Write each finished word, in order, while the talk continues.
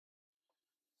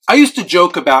I used to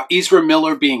joke about Ezra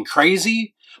Miller being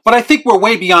crazy, but I think we're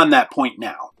way beyond that point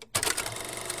now.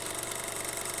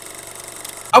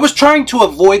 I was trying to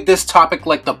avoid this topic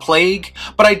like the plague,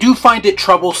 but I do find it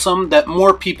troublesome that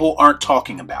more people aren't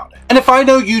talking about it. And if I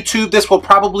know YouTube, this will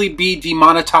probably be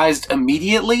demonetized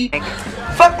immediately.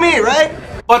 Fuck me, right?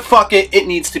 But fuck it, it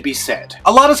needs to be said.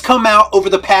 A lot has come out over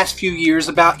the past few years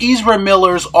about Ezra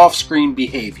Miller's off-screen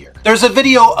behavior. There's a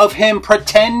video of him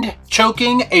pretend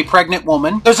choking a pregnant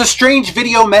woman. There's a strange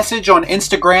video message on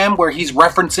Instagram where he's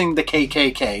referencing the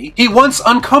KKK. He once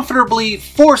uncomfortably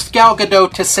forced Gal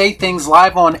Gadot to say things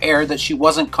live on air that she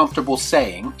wasn't comfortable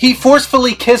saying. He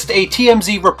forcefully kissed a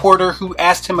TMZ reporter who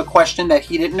asked him a question that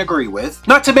he didn't agree with.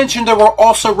 Not to mention there were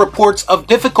also reports of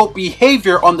difficult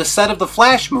behavior on the set of the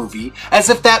Flash movie, as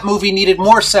if that movie needed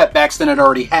more setbacks than it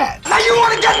already had. Now you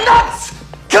want to get nuts?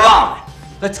 Come on,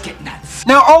 let's get nuts.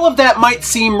 Now all of that might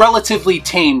seem relatively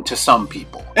tame to some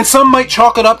people, and some might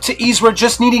chalk it up to Ezra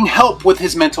just needing help with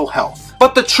his mental health.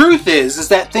 But the truth is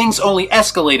that things only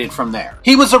escalated from there.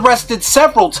 He was arrested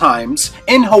several times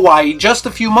in Hawaii just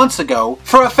a few months ago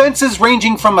for offenses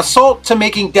ranging from assault to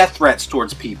making death threats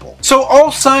towards people. So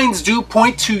all signs do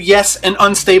point to, yes, an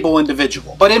unstable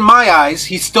individual. But in my eyes,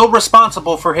 he's still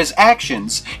responsible for his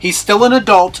actions, he's still an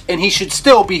adult, and he should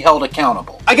still be held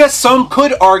accountable. I guess some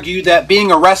could argue that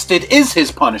being arrested is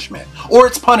his punishment, or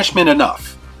it's punishment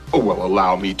enough. Oh, well,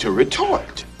 allow me to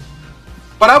retort.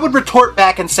 But I would retort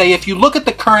back and say if you look at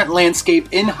the current landscape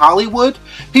in Hollywood,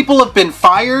 people have been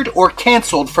fired or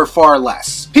canceled for far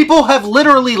less. People have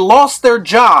literally lost their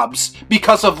jobs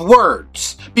because of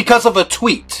words, because of a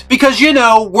tweet. Because, you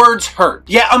know, words hurt.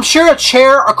 Yeah, I'm sure a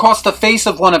chair across the face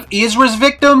of one of Ezra's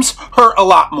victims hurt a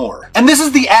lot more. And this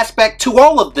is the aspect to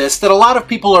all of this that a lot of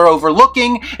people are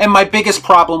overlooking, and my biggest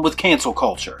problem with cancel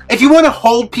culture. If you want to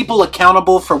hold people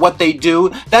accountable for what they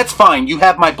do, that's fine, you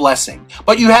have my blessing.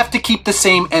 But you have to keep the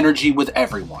same energy with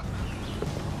everyone.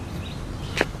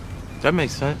 That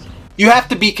makes sense. You have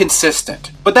to be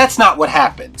consistent, but that's not what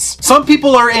happens. Some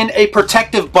people are in a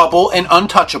protective bubble and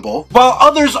untouchable, while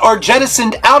others are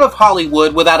jettisoned out of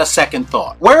Hollywood without a second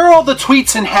thought. Where are all the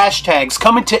tweets and hashtags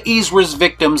coming to Ezra's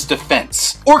victim's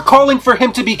defense, or calling for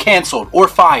him to be canceled or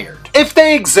fired? If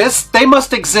they exist, they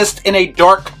must exist in a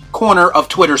dark corner of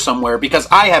Twitter somewhere, because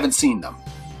I haven't seen them.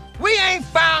 We ain't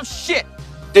found shit.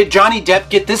 Did Johnny Depp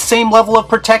get this same level of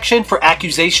protection for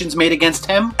accusations made against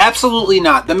him? Absolutely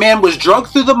not. The man was dragged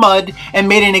through the mud and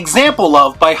made an example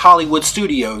of by Hollywood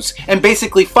studios, and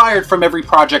basically fired from every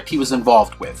project he was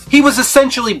involved with. He was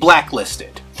essentially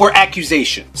blacklisted for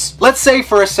accusations. Let's say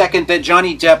for a second that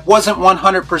Johnny Depp wasn't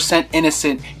 100%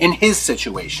 innocent in his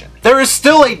situation. There is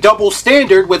still a double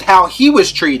standard with how he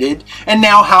was treated and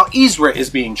now how Ezra is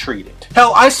being treated.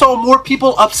 Hell, I saw more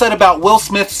people upset about Will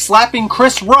Smith slapping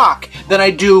Chris Rock than I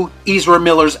do Ezra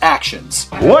Miller's actions.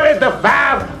 What did the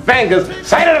five fingers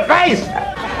say to the face?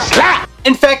 Slap!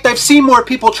 In fact, I've seen more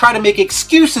people try to make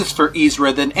excuses for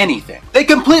Ezra than anything. They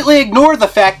completely ignore the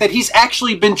fact that he's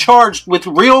actually been charged with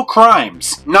real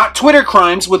crimes. Not Twitter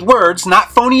crimes with words, not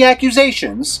phony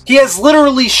accusations. He has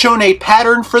literally shown a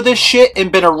pattern for this shit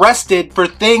and been arrested for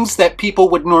things that people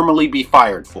would normally be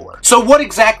fired for. So what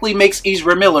exactly makes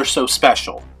Ezra Miller so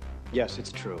special? Yes,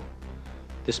 it's true.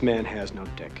 This man has no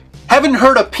dick. Haven't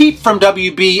heard a peep from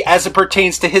WB as it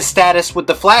pertains to his status with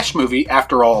the Flash movie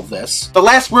after all of this. The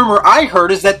last rumor I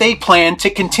heard is that they plan to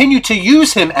continue to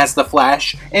use him as the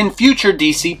Flash in future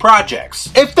DC projects.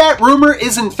 If that rumor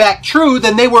is in fact true,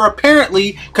 then they were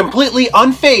apparently completely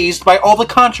unfazed by all the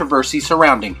controversy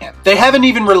surrounding him. They haven't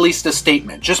even released a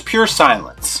statement, just pure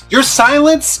silence. Your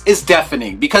silence is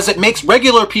deafening because it makes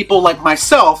regular people like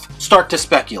myself start to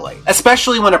speculate,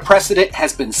 especially when a precedent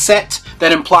has been set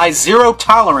that implies zero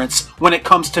tolerance when it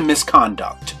comes to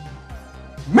misconduct.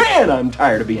 Man, I'm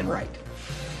tired of being right.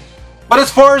 But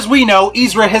as far as we know,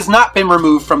 Ezra has not been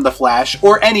removed from The Flash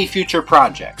or any future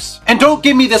projects. And don't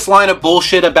give me this line of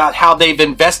bullshit about how they've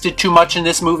invested too much in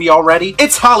this movie already.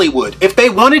 It's Hollywood. If they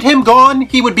wanted him gone,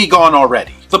 he would be gone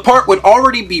already. The part would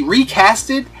already be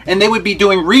recasted, and they would be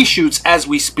doing reshoots as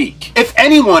we speak. If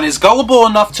anyone is gullible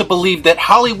enough to believe that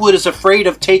Hollywood is afraid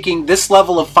of taking this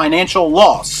level of financial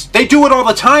loss, they do it all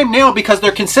the time now because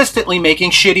they're consistently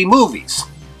making shitty movies.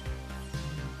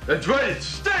 That's right, it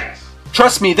stinks!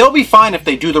 Trust me, they'll be fine if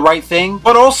they do the right thing,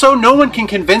 but also no one can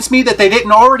convince me that they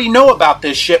didn't already know about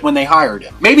this shit when they hired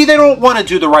him. Maybe they don't want to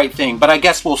do the right thing, but I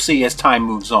guess we'll see as time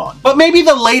moves on. But maybe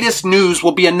the latest news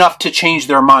will be enough to change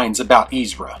their minds about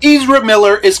Ezra. Ezra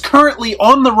Miller is currently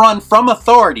on the run from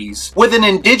authorities with an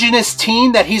indigenous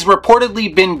teen that he's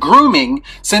reportedly been grooming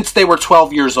since they were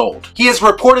 12 years old. He is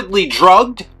reportedly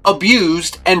drugged,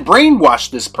 abused, and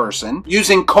brainwashed this person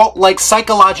using cult-like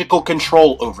psychological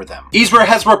control over them. Ezra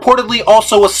has reportedly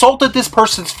also assaulted this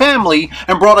person's family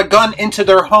and brought a gun into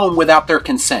their home without their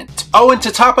consent. Oh, and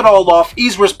to top it all off,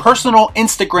 Ezra's personal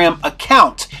Instagram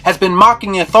account has been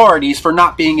mocking authorities for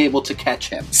not being able to catch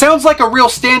him. Sounds like a real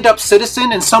stand-up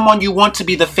citizen and someone you want to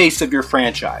be the face of your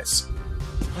franchise.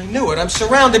 I knew it. I'm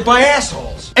surrounded by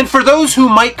assholes. And for those who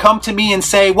might come to me and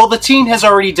say, well, the teen has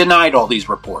already denied all these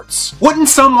reports. Wouldn't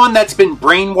someone that's been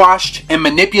brainwashed and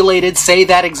manipulated say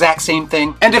that exact same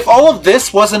thing? And if all of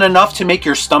this wasn't enough to make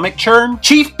your stomach churn,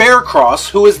 Chief Bearcross,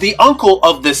 who is the uncle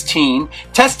of this teen,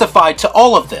 testified to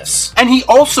all of this. And he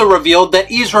also revealed that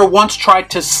Ezra once tried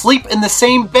to sleep in the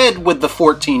same bed with the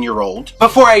 14-year-old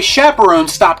before a chaperone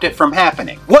stopped it from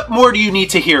happening. What more do you need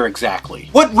to hear exactly?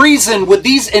 What reason would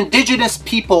these indigenous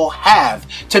people have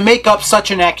to make up such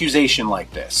an accusation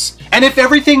like this? And if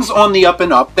everything's on the up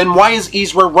and up, then why is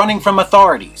Ezra running from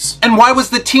authorities? And why was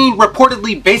the teen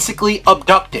reportedly basically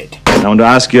abducted? I want to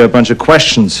ask you a bunch of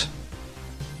questions,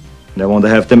 and I want to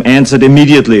have them answered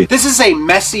immediately. This is a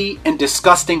messy and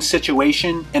disgusting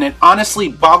situation, and it honestly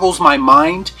boggles my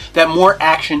mind that more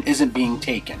action isn't being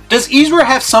taken. Does Ezra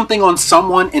have something on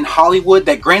someone in Hollywood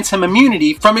that grants him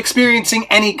immunity from experiencing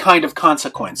any kind of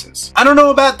consequences? I don't know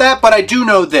about that, but I do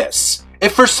know this.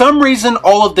 If for some reason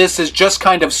all of this is just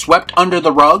kind of swept under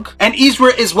the rug, and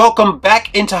Ezra is welcomed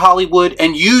back into Hollywood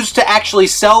and used to actually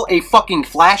sell a fucking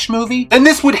Flash movie, then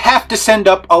this would have to send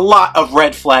up a lot of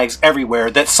red flags everywhere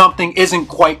that something isn't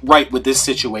quite right with this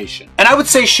situation. And I would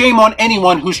say shame on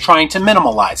anyone who's trying to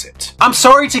minimalize it. I'm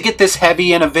sorry to get this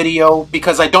heavy in a video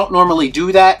because I don't normally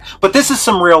do that, but this is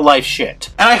some real life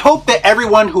shit. And I hope that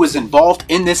everyone who is involved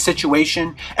in this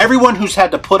situation, everyone who's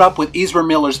had to put up with Ezra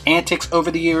Miller's antics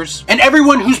over the years, and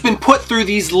everyone who's been put through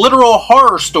these literal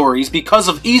horror stories because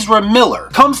of Ezra Miller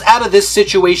comes out of this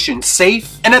situation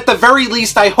safe, and at the very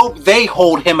least I hope they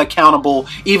hold him accountable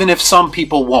even if some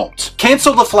people won't.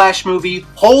 Cancel the Flash movie,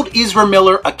 hold Ezra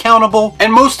Miller accountable,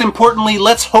 and most importantly,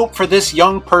 let's hope for this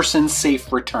young person's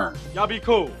safe return. Y'all be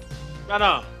cool. Right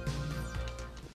on.